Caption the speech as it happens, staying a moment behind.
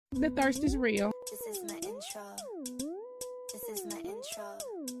The thirst is real. This is my intro. This is my intro.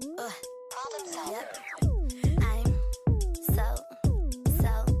 Problem solved. Yep. I'm so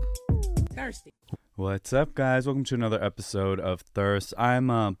Thirsty. What's up, guys? Welcome to another episode of Thirst. I'm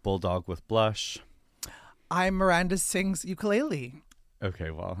a bulldog with blush. I'm Miranda Sings ukulele.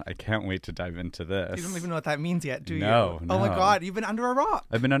 Okay, well, I can't wait to dive into this. You don't even know what that means yet, do you? No. Oh my God, you've been under a rock.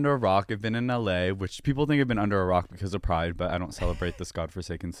 I've been under a rock. I've been in LA, which people think I've been under a rock because of Pride, but I don't celebrate this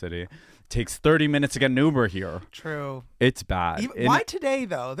godforsaken city. It takes 30 minutes to get an Uber here. True. It's bad. Why today,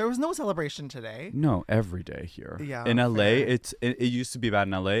 though? There was no celebration today. No, every day here. Yeah, in LA, fair. it used to be bad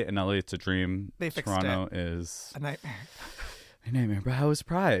in LA. In LA, it's a dream. They fixed Toronto it. is A nightmare. a nightmare. But how was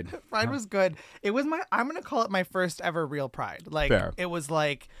Pride? Pride was good. It was I'm going to call it my first ever real Pride. Like, Fair. It was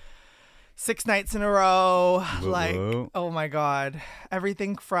like 6 nights in a row. Whoa, like, whoa. Oh my God.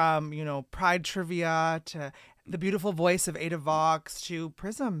 Everything from, Pride trivia to the beautiful voice of Ada Vox to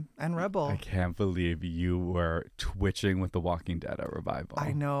Prism and Rebel. I can't believe you were twitching with The Walking Dead at Revival.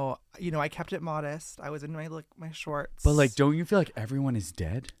 I know. I kept it modest. I was in my shorts. But don't you feel like everyone is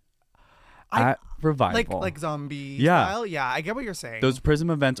dead at Revival? Like zombie Yeah. style? Yeah, I get what you're saying. Those Prism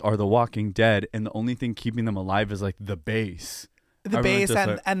events are The Walking Dead, and the only thing keeping them alive is like the base. The Everyone's base just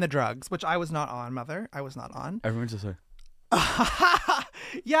like- and the drugs, which I was not on, Mother. I was not on. Everyone's just like,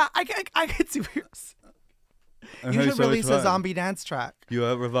 Yeah, I could see what you're saying. I'm You having should so much release a fun. zombie dance track. You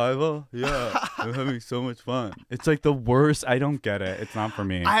at Revival? Yeah. I'm having so much fun. It's like the worst. I don't get it. It's not for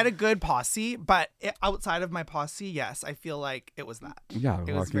me. I had a good posse, but outside of my posse, yes, I feel like it was that. Yeah,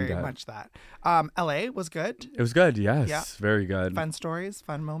 It was Walking very Dead. much that. LA was good. It was good. Yes. Yeah. Very good. Fun stories,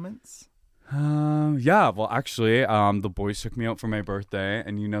 fun moments. Yeah, well, actually, the boys took me out for my birthday,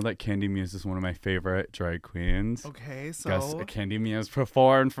 and you know that Candy Muse is one of my favorite drag queens. Okay, so. Guess Candy Muse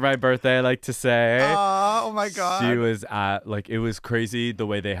performed for my birthday, I like to say. Oh my God. She was at, it was crazy the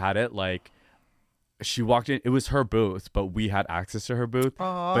way they had it. She walked in, it was her booth, but we had access to her booth.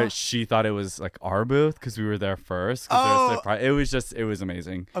 But she thought it was our booth because we were there first. It was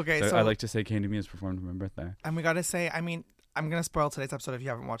amazing. Okay, so I like to say Candy Muse performed for my birthday. And we got to say, I'm going to spoil today's episode if you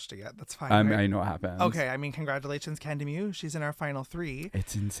haven't watched it yet. That's fine. right? I know what happened. Okay, congratulations, Candy Mew. She's in our final 3.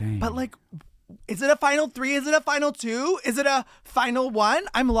 It's insane. But is it a final 3? Is it a final 2? Is it a final 1?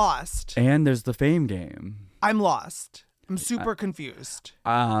 I'm lost. And there's the fame game. I'm lost. I'm super confused.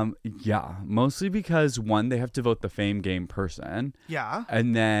 Yeah, mostly because one, they have to vote the fame game person. Yeah.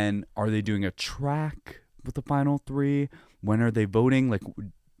 And then are they doing a track with the final 3? When are they voting?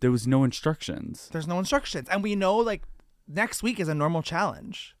 There was no instructions. There's no instructions. And we know next week is a normal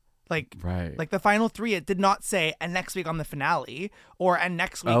challenge. Right. The final 3, it did not say and next week on the finale and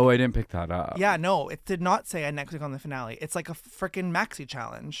next week. Oh, I didn't pick that up. Yeah, no, it did not say and next week on the finale. It's like a freaking maxi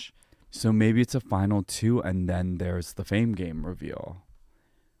challenge. So maybe it's a final 2 and then there's the fame game reveal.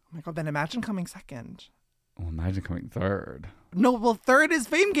 Oh my God, then imagine coming second. Well, imagine coming 3rd. No, well, 3rd is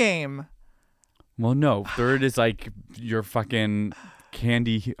fame game. Well, no, 3rd is your fucking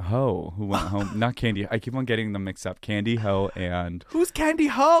Candy Ho who went home. Not Candy. I keep on getting them mixed up. Candy Ho and Who's Candy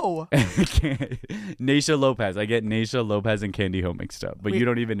Ho? Naysha Lopez. I get Naysha Lopez and Candy Ho mixed up, but Wait. you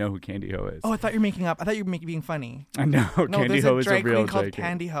don't even know who Candy Ho is. Oh, I thought you were making up. I thought you were being funny. I know. No, Candy there's Ho a is a drag real queen called drag queen.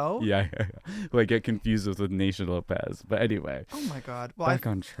 Candy Ho. Yeah. Who I get confused with Naysha Lopez. But anyway, Oh my God. Well, back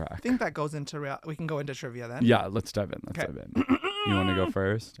I on track. think that goes into we can go into trivia then. Yeah, let's dive in. Okay. You want to go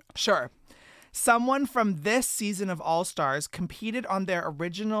first? Sure. Someone from this season of All Stars competed on their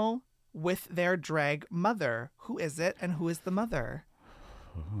original with their drag mother. Who is it and who is the mother?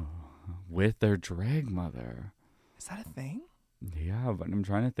 With their drag mother. Is that a thing? Yeah, but I'm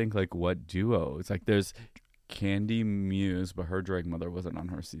trying to think what duo. It's there's Candy Muse, but her drag mother wasn't on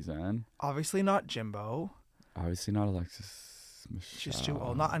her season. Obviously not Jimbo. Obviously not Alexis Michelle. She's too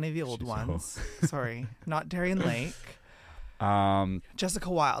old. Not any of the old She's ones. Sorry. Not Darian Lake.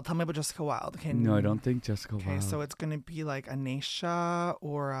 Jessica Wilde. Tell me about Jessica Wilde. No, I don't think Jessica Okay, Wilde. so it's going to be Anisha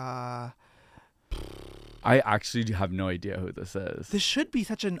or I actually have no idea who this is. this should be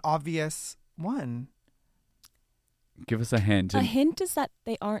such an obvious one. Give us a hint. A hint is that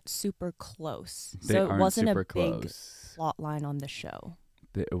they aren't super close. They So it aren't wasn't a super big close. plot line on the show.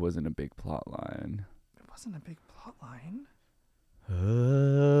 It wasn't a big plot line. It wasn't a big plot line.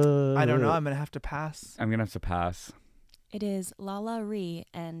 I don't know. I'm going to have to pass. I'm going to have to pass. It is Lala Ree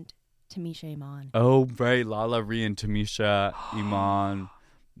and Tamisha Iman. Oh, right. Lala Ree and Tamisha Iman.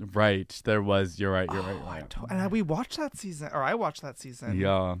 Right. You're right. You're right. And we watched that season, or I watched that season.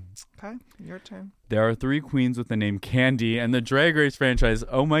 Yeah. Okay, your turn. There are 3 queens with the name Candy and the Drag Race franchise.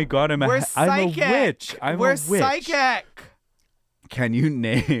 Oh my God, I'm a witch. We're psychic. Can you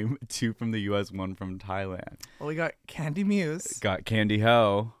name 2 from the U.S., 1 from Thailand? Well, we got Candy Muse. Got Candy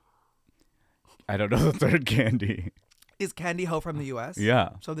Ho. I don't know the third candy. Is Candy Ho from the U.S.? Yeah.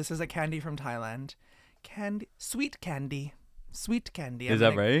 So this is a candy from Thailand. Sweet candy. Sweet candy. Is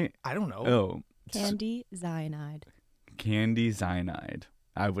that right? I don't know. Oh. Candy cyanide. Candy cyanide.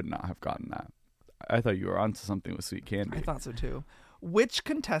 I would not have gotten that. I thought you were onto something with sweet candy. I thought so too. Which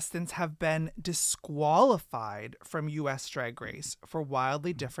contestants have been disqualified from U.S. Drag Race for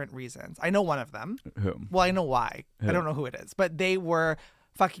wildly different reasons? I know one of them. Who? Well, I know why. Who? I don't know who it is. But they were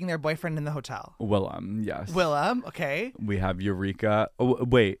fucking their boyfriend in the hotel. Willem, yes. Willem, okay. We have Eureka. Oh,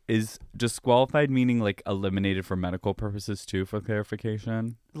 wait, is disqualified meaning like eliminated for medical purposes too, for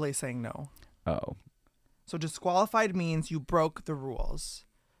clarification? Lay saying no. Oh. So disqualified means you broke the rules.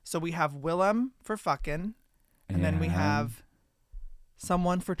 So we have Willem for fucking, and then we have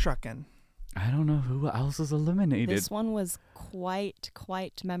someone for trucking. I don't know who else was eliminated. This one was quite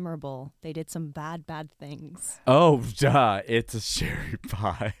memorable. They did some bad things. Oh, duh. It's a cherry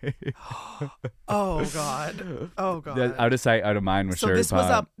pie. Oh God. Oh God. That out of sight, out of mind with So cherry this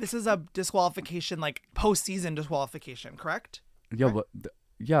pie. this is a disqualification, like postseason disqualification, correct? Yeah, but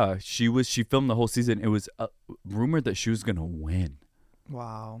yeah, she filmed the whole season. It was rumored that she was gonna win,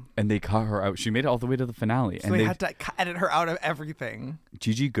 Wow. and they cut her out. She made it all the way to the finale, So and they had to edit her out of everything.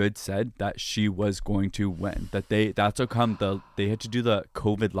 Gigi Good said that she was going to win. That that's how come they had to do the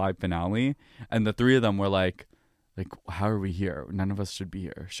COVID live finale, and the three of them were like, how are we here? None of us should be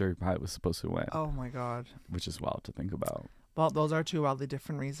here. Sherry Pie was supposed to win, Oh my God. which is wild to think about. Well, those are two wildly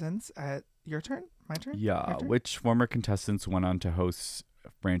different reasons. Your turn? My turn? Yeah, Your turn? which former contestants went on to host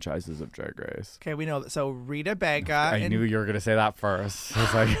franchises of Drag Race? Okay, we know that. So Rita Baga. I knew you were gonna say that first. I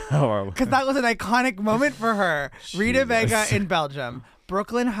was like, oh, Because that was an iconic moment for her. Rita Jesus. Baga in Belgium.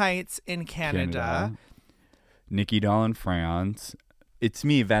 Brooklyn Heights in Canada. Nikki Doll in France. It's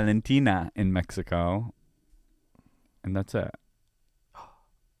me, Valentina, in Mexico. And that's it.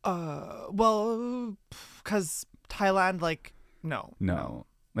 Well, because Thailand, no.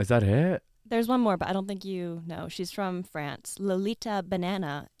 Is that it? There's one more, but I don't think you know. She's from France. Lolita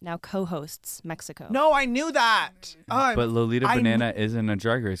Banana now co-hosts Mexico. No, I knew that. But Lolita I Banana isn't a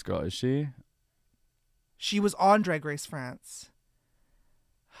Drag Race girl, is she? She was on Drag Race France.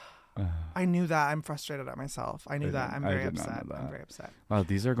 I knew that. I'm frustrated at myself. I knew that. I'm I very did not upset. know that. I'm very upset. Wow,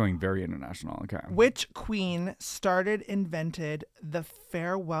 these are going very international. Okay. Which queen invented the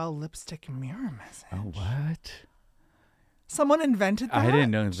farewell lipstick mirror message? Oh, what? Someone invented that? I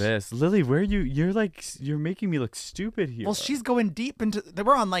didn't know this. Lily, where are you? You're making me look stupid here. Well, she's going deep into.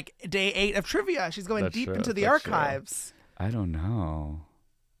 We're on like day 8 of trivia. She's going That's deep true, into the that's true. archives. I don't know.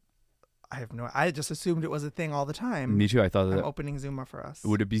 I just assumed it was a thing all the time. Me too. I thought I'm that. opening Zuma for us.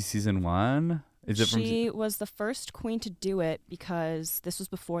 Would it be season 1? Is it from? She was the first queen to do it because this was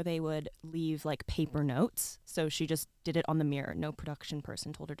before they would leave like paper notes. So she just did it on the mirror. No production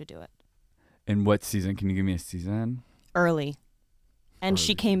person told her to do it. In what season? Can you give me a season? Early. And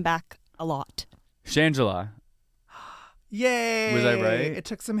she came back a lot. Shangela. Yay! Was I right? It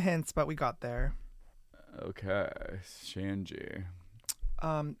took some hints, but we got there. Okay, Shanji.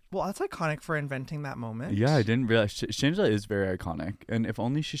 Well, that's iconic for inventing that moment. Yeah, I didn't realize Shangela is very iconic, and if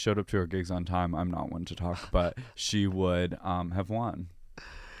only she showed up to her gigs on time. I'm not one to talk, but she would have won.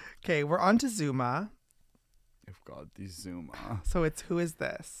 Okay, we're on to Zuma. Oh God, these Zuma. So it's who is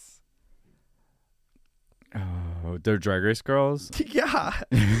this? Oh, they're Drag Race girls. Yeah.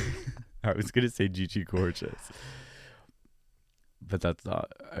 I was gonna say Gigi Gorgeous, but that's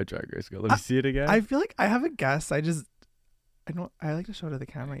not a Drag Race girl. Let me see it again. I feel like I have a guess. I like to show it to the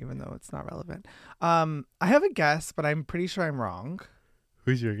camera even though it's not relevant. I have a guess, but I'm pretty sure I'm wrong.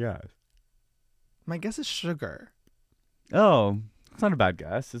 Who's your guess? My guess is Sugar. Oh, it's not a bad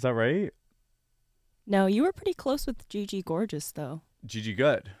guess. Is that right? No, you were pretty close with Gigi Gorgeous though. Gigi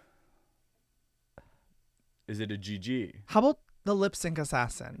Good. Is it a GG? How about the lip sync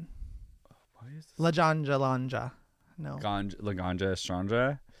assassin? Why is this? Lajanja Lanja. No. Laganja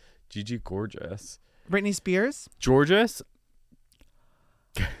Estranja? Gigi Gorgeous. Britney Spears? Gorgeous?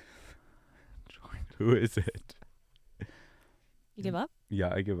 Who is it? You give up?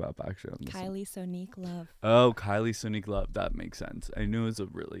 Yeah, I give up actually on this one. Kylie Sonique Love. Oh, Kylie Sonique Love. That makes sense. I knew it was a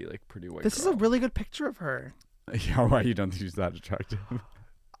really pretty white This is girl. a really good picture of her. Yeah, why you don't think she's that attractive?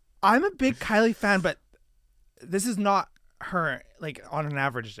 I'm a big Kylie fan, but this is not her like on an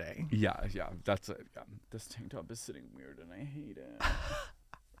average day. Yeah, that's it. Yeah. This tank top is sitting weird and I hate it.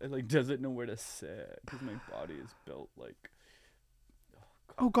 It doesn't know where to sit because my body is built like.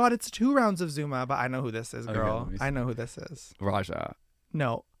 Oh God, it's 2 rounds of Zuma, but I know who this is, Okay, girl. let me see. I know who this is. Raja.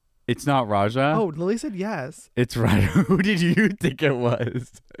 No. It's not Raja. Oh, Lily said yes. It's Raja. Who did you think it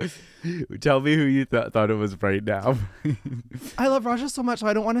was? Tell me who you thought it was right now. I love Raja so much, so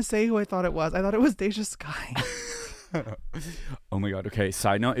I don't want to say who I thought it was. I thought it was Deja Sky. Oh my god. Okay,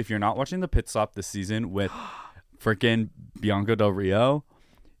 side note, if you're not watching the pit stop this season with freaking Bianca Del Rio,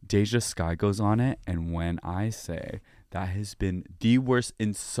 Deja Sky goes on it, and when I say that has been the worst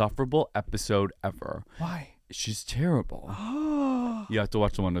insufferable episode ever. Why? She's terrible. You have to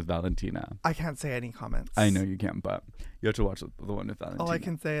watch the one with Valentina. I can't say any comments. I know you can't, but you have to watch the one with Valentina. All I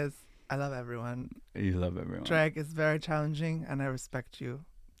can say is I love everyone. You love everyone. Drag is very challenging, and I respect you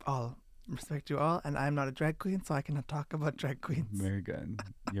all. And I'm not a drag queen, so I cannot talk about drag queens. Very good.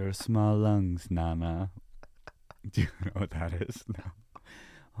 Your small lungs, Nana. Do you know what that is? No.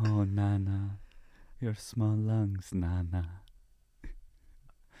 Oh, Nana. Your small lungs, Nana.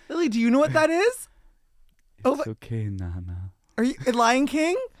 Lily, do you know what that is? It's okay, Nana. Are you in Lion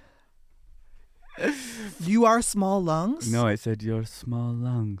King? You are small lungs? No, I said your small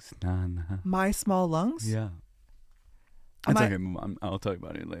lungs, Nana. My small lungs? Yeah. It's okay, Mom. I'll talk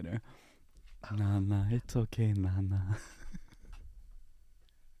about it later. Nana, it's okay, Nana.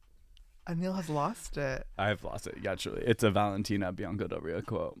 Aneal has lost it. I've lost it. Yeah, truly. It's a Valentina Bianca Del Rio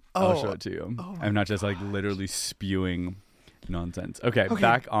quote. Oh. I'll show it to you. Oh I'm not just like literally spewing nonsense. Okay,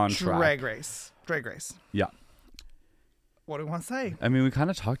 back on track. Drag Race. Yeah. What do we want to say? I mean, we kind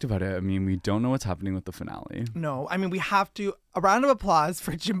of talked about it. I mean, we don't know what's happening with the finale. No, I mean, we have to. A round of applause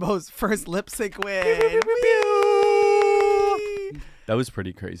for Jimbo's first lip sync win. That was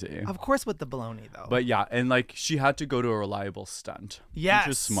pretty crazy. Of course, with the baloney, though. But yeah, and like she had to go to a reliable stunt. Yes. Which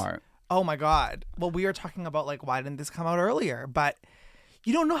was smart. Oh my God. Well, we were talking about like, why didn't this come out earlier? But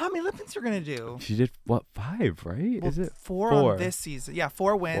you don't know how many lip syncs you're going to do. She did, what, 5, right? Well, Is it? four on this season? Yeah,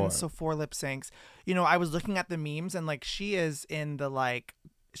 4 wins, 4. so 4 lip syncs. You know, I was looking at the memes and like she is in the like,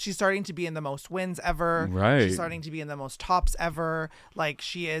 she's starting to be in the most wins ever. Right. She's starting to be in the most tops ever. Like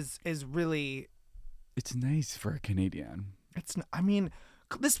she is really. It's nice for a Canadian. I mean,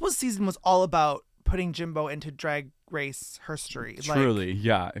 this season was all about putting Jimbo into Drag Race history. Truly,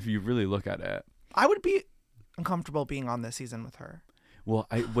 yeah. If you really look at it. I would be uncomfortable being on this season with her. Well,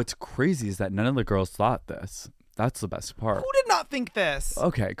 what's crazy is that none of the girls thought this. That's the best part. Who did not think this?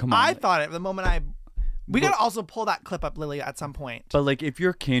 Okay, come on. I thought it the moment we gotta also pull that clip up, Lily, at some point. But like, if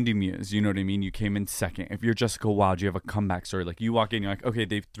you're Candy Muse, you know what I mean? You came in second. If you're Jessica Wilde, you have a comeback story. Like you walk in, you're like, okay,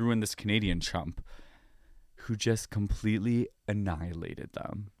 they threw in this Canadian chump who just completely annihilated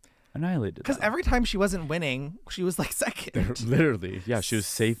them. Because every time she wasn't winning, she was like second. Literally. Yeah, she was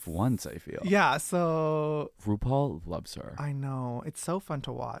safe once, I feel. Yeah, so RuPaul loves her. I know. It's so fun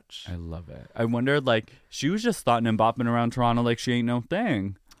to watch. I love it. I wonder, like, she was just thotting and bopping around Toronto like she ain't no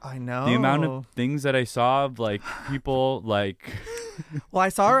thing. I know. The amount of things that I saw of, like, people, like... Well, I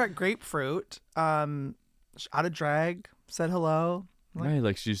saw her at Grapefruit, out of drag, said hello. Right,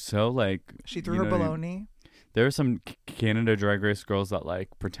 like, she's so, like... She threw her baloney. There are some Canada Drag Race girls that like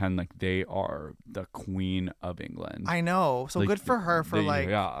pretend like they are the queen of England. I know. So like, good for her for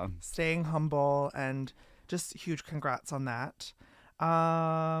yeah. staying humble, and just huge congrats on that.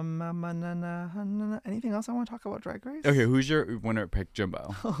 Anything else I want to talk about Drag Race? Okay, who's your winner pick,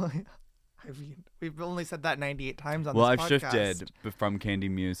 Jimbo? I mean, we've only said that 98 times on well, this podcast. I've shifted from Candy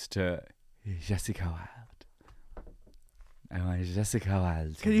Muse to Jessica Wilde. I want Jessica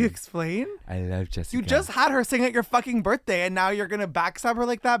Wilde. Can you explain? I love Jessica. You just had her sing at your fucking birthday, and now you're gonna backstab her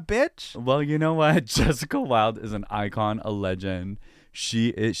like that, bitch? Well, you know what? Jessica Wilde is an icon, a legend.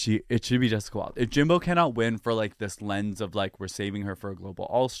 It should be Jessica Wilde. If Jimbo cannot win for like this lens of like we're saving her for a global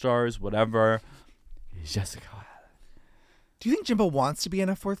All Stars, whatever, Jessica Wilde. Do you think Jimbo wants to be in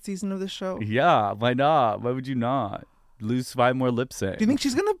a 4th season of this show? Yeah, why not? Why would you not? Lose 5 more lip syncs. Do you think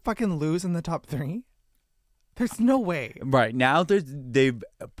she's gonna fucking lose in the top 3? There's no way. Right now, they've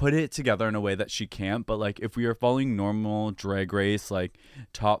put it together in a way that she can't. But like, if we are following normal Drag Race, like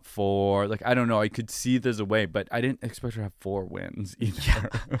top 4, like I don't know, I could see there's a way, but I didn't expect her to have 4 wins either.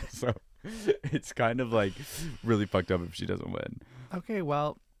 Yeah. So it's kind of like really fucked up if she doesn't win. Okay,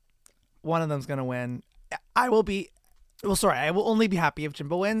 well, one of them's gonna win. I will only be happy if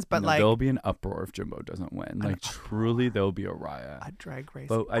Jimbo wins, but like there'll be an uproar if Jimbo doesn't win. Like truly, there'll be a riot. A Drag Race.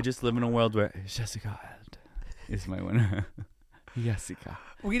 But I just live in a world where Jessica Wilde is my winner. Jessica.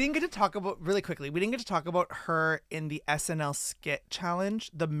 We didn't get to talk about her in the SNL skit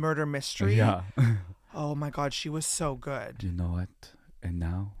challenge, the murder mystery. Yeah. Oh my God, she was so good. You know what? And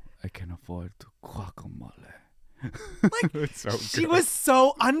now I can afford guacamole. Like, so she was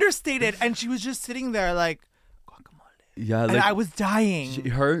so understated, and she was just sitting there like, guacamole. Yeah, and like I was dying.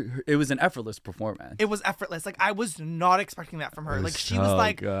 it was an effortless performance. It was effortless. Like, I was not expecting that from her. It was Like, she was so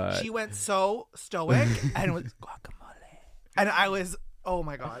like, good. she went so stoic and was guacamole. And I was, oh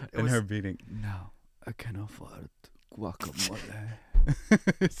my God. It and was her beating, no, I can afford guacamole.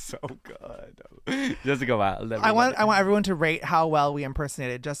 It's so good. Jessica Wilde. I want everyone to rate how well we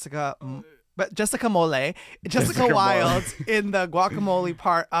impersonated Jessica Mole, Jessica Wilde in the guacamole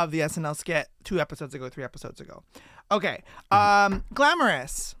part of the SNL skit 3 episodes ago. Okay.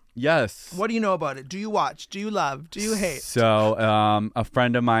 Glamorous. Yes. What do you know about it? Do you watch? Do you love? Do you hate? So, a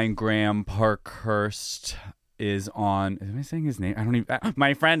friend of mine, Graham Parkhurst, is on. Am I saying his name? I don't even.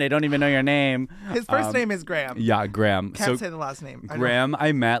 My friend, I don't even know your name. His first name is Graham. Yeah, Graham. Can't say the last name. Graham,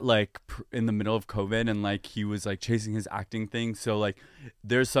 I met like in the middle of COVID, and like he was like chasing his acting thing. So like,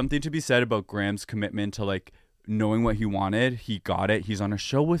 there's something to be said about Graham's commitment to like knowing what he wanted. He got it. He's on a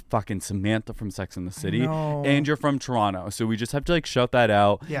show with fucking Samantha from Sex and the City, and you're from Toronto, so we just have to like shout that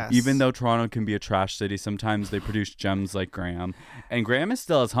out. Yes. Even though Toronto can be a trash city, sometimes they produce gems like Graham, and Graham is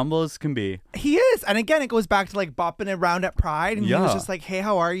still as humble as can be. He is, and again, it goes back to like bopping around at Pride, and he was Yeah. just like, "Hey,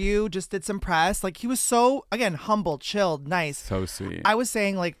 how are you?" Just did some press. Like, he was so, again, humble, chilled, nice. So sweet. I was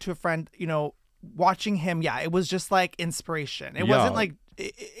saying, like, to a friend, you know, watching him, yeah, it was just like inspiration. It Yeah. wasn't like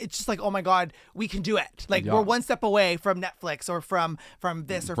it's just like, oh my God, we can do it. Like, Yeah. we're one step away from Netflix or from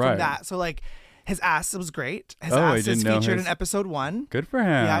this or Right. from that. So like, his ass was great. His Oh, I ass is didn't know featured his- in episode 1. Good for him.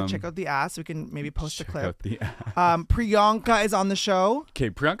 Yeah, check out the ass. We can maybe post a Check clip. out the- Priyanka is on the show. Okay,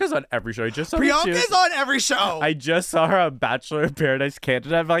 Priyanka's on every show. I just saw her Priyanka too. is on every show. I just saw her on Bachelor in Paradise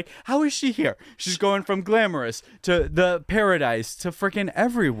Canada. I'm like, how is she here? She's going from glamorous to the Paradise to freaking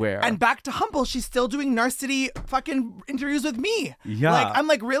everywhere. And back to humble, she's still doing Narcity fucking interviews with me. Yeah. Like, I'm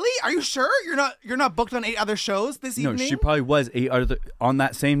like, really? Are you sure you're not booked on 8 other shows this no, evening? she probably was 8 other on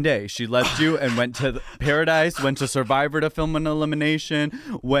that same day. She left you and went to the Paradise, went to Survivor to film an elimination,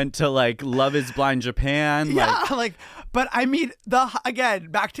 went to like Love Is Blind Japan. Yeah, like, but I mean, again,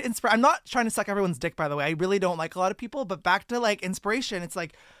 back to inspiration. I'm not trying to suck everyone's dick, by the way. I really don't like a lot of people, but back to like inspiration, it's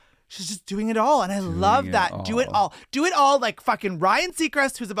like she's just doing it all, and I love it that. all. Do it all, like fucking Ryan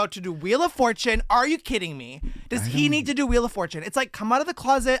Seacrest, who's about to do Wheel of Fortune. Are you kidding me? Does he need to do Wheel of Fortune? It's like, come out of the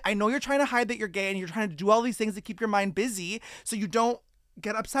closet. I know you're trying to hide that you're gay, and you're trying to do all these things to keep your mind busy, so you don't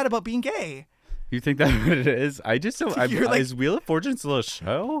get upset about being gay. You think that's what it is? I just don't. You're like- is Wheel of Fortune still a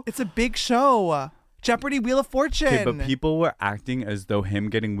show? It's a big show. Jeopardy, Wheel of Fortune. Okay, but people were acting as though him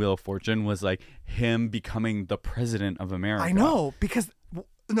getting Wheel of Fortune was like him becoming the president of America. I know, because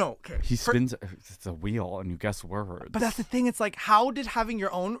no, okay. He spins. It's a wheel, and you guess words. But that's the thing. It's like, how did having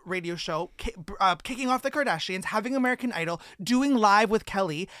your own radio show, kicking off the Kardashians, having American Idol, doing Live with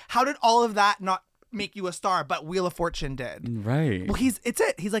Kelly, how did all of that not make you a star? But Wheel of Fortune did. Right. Well, he's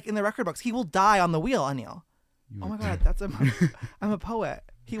like in the record books. He will die on the wheel, Aneal. Oh my God, I'm a poet.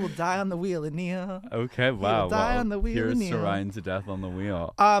 He will die on the wheel, Aneal. Okay, wow. die on the wheel, Here's Neil. to Ryan's death on the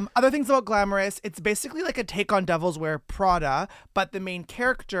wheel. Other things about Glamorous, it's basically like a take on Devil's Wear Prada, but the main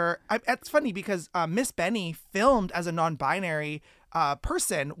character, it's funny because Miss Benny filmed as a non-binary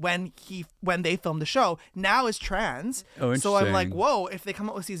person when they filmed the show, now is trans. Oh, so I'm like, interesting. whoa, if they come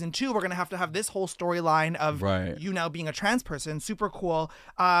up with season 2, we're gonna have this whole storyline of Right. you now being a trans person. Super cool.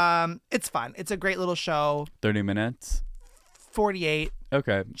 It's fun. It's a great little show. 30 minutes. 48.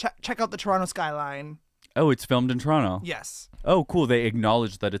 Okay. Check out the Toronto skyline. Oh, it's filmed in Toronto. Yes. Oh, cool. They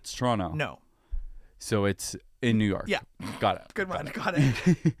acknowledge that it's Toronto. No. So it's in New York. Yeah. Got it. Good one. Got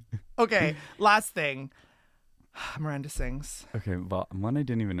it. Okay. Last thing. Miranda Sings. Okay. Well, one, I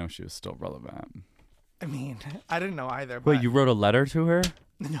didn't even know she was still relevant. I mean, I didn't know either. But Wait, you wrote a letter to her?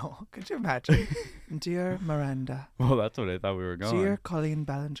 No. Could you imagine? Dear Miranda. Well, that's what I thought we were going. Dear Colleen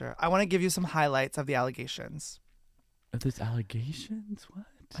Ballinger. I want to give you some highlights of the allegations. Are those allegations? What?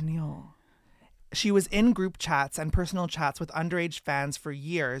 Aneal. She was in group chats and personal chats with underage fans for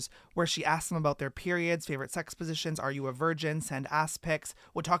years where she asked them about their periods, favorite sex positions, are you a virgin, send ass pics,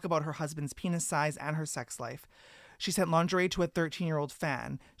 would talk about her husband's penis size and her sex life. She sent lingerie to a 13-year-old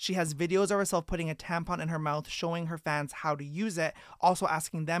fan. She has videos of herself putting a tampon in her mouth, showing her fans how to use it, also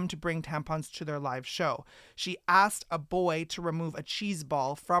asking them to bring tampons to their live show. She asked a boy to remove a cheese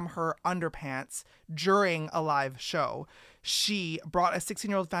ball from her underpants during a live show. She brought a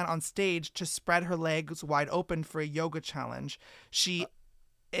 16-year-old fan on stage to spread her legs wide open for a yoga challenge. She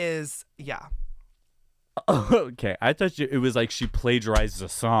is, yeah. Okay. I thought it was like she plagiarized a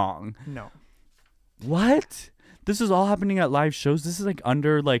song. No. What? This is all happening at live shows? This is like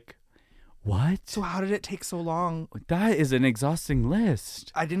under like, what? So how did it take so long? That is an exhausting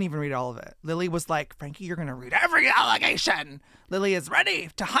list. I didn't even read all of it. Lily was like, Frankie, you're going to read every allegation. Lily is ready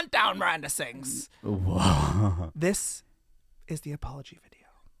to hunt down Miranda Sings. Whoa. This is the apology video.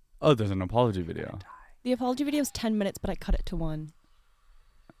 Oh, there's an apology video. The apology video is 10 minutes, but I cut it to 1.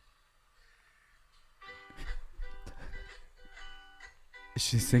 Is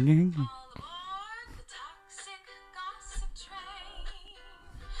she singing?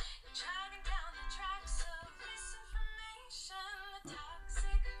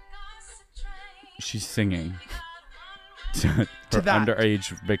 She's singing to her that. underage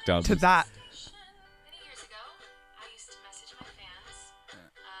victims. To that. Many years ago, I used to message my fans, but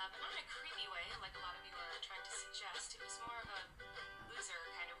not in a creepy way like a lot of you are trying to suggest. It was more of a loser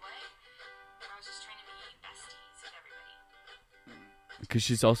kind of way, where I was just trying to be besties with everybody. Because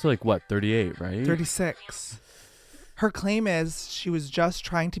she's also like, what, 38, right? 36. Her claim is she was just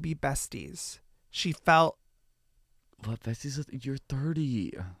trying to be besties. She felt... What, besties? You're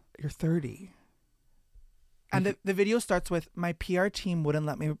 30. You're 30. And the video starts with, my PR team wouldn't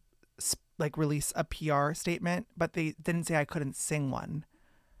let me release a PR statement, but they didn't say I couldn't sing one.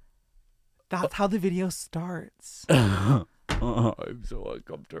 That's how the video starts. Oh, I'm so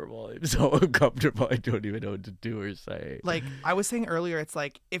uncomfortable. I don't even know what to do or say. Like I was saying earlier, it's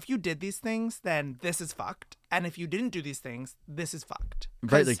like, if you did these things, then this is fucked. And if you didn't do these things, this is fucked.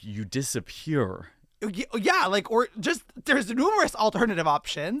 Right, like you disappear. Yeah, or just there's numerous alternative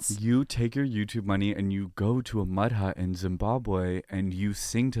options. You take your YouTube money and you go to a mud hut in Zimbabwe and you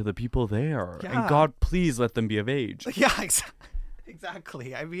sing to the people there. Yeah. And God, please let them be of age. Yeah,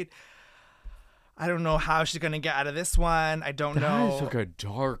 exactly. I mean, I don't know how she's gonna get out of this one. I don't know. That is like a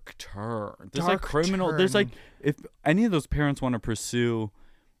dark turn. There's Dark criminal. There's turn. if any of those parents want to pursue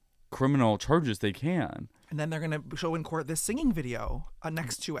criminal charges, they can. And then they're gonna show in court this singing video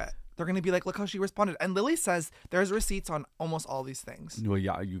next to it. They're going to be like, look how she responded. And Lily says there's receipts on almost all these things. Well,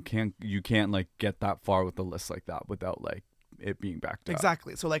 yeah, you can't get that far with a list like that without it being backed up.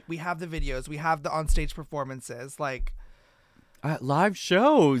 Exactly. So we have the videos, we have the onstage performances, live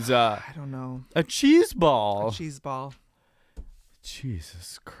shows. I don't know. A cheese ball. A cheese ball.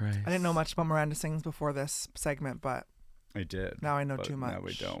 Jesus Christ. I didn't know much about Miranda Sings before this segment, but I did. Now I know too much. Now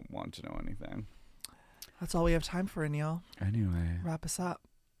we don't want to know anything. That's all we have time for, Aneal. Anyway. Wrap us up.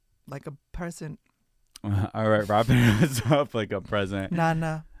 Like a present. All right, wrapping us up like a present.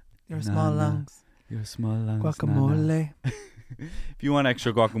 Nana, your small lungs. Your small lungs. Guacamole. If you want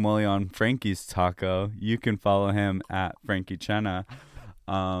extra guacamole on Frankie's taco, you can follow him at Frankie Chenna.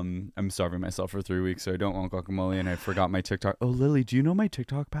 I'm starving myself for 3 weeks, so I don't want guacamole, and I forgot my TikTok. Oh, Lily, do you know my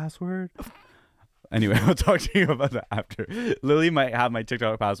TikTok password? Anyway, I'll talk to you about that after. Lily might have my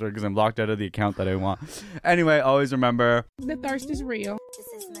TikTok password because I'm locked out of the account that I want. Anyway, always remember, The thirst is real.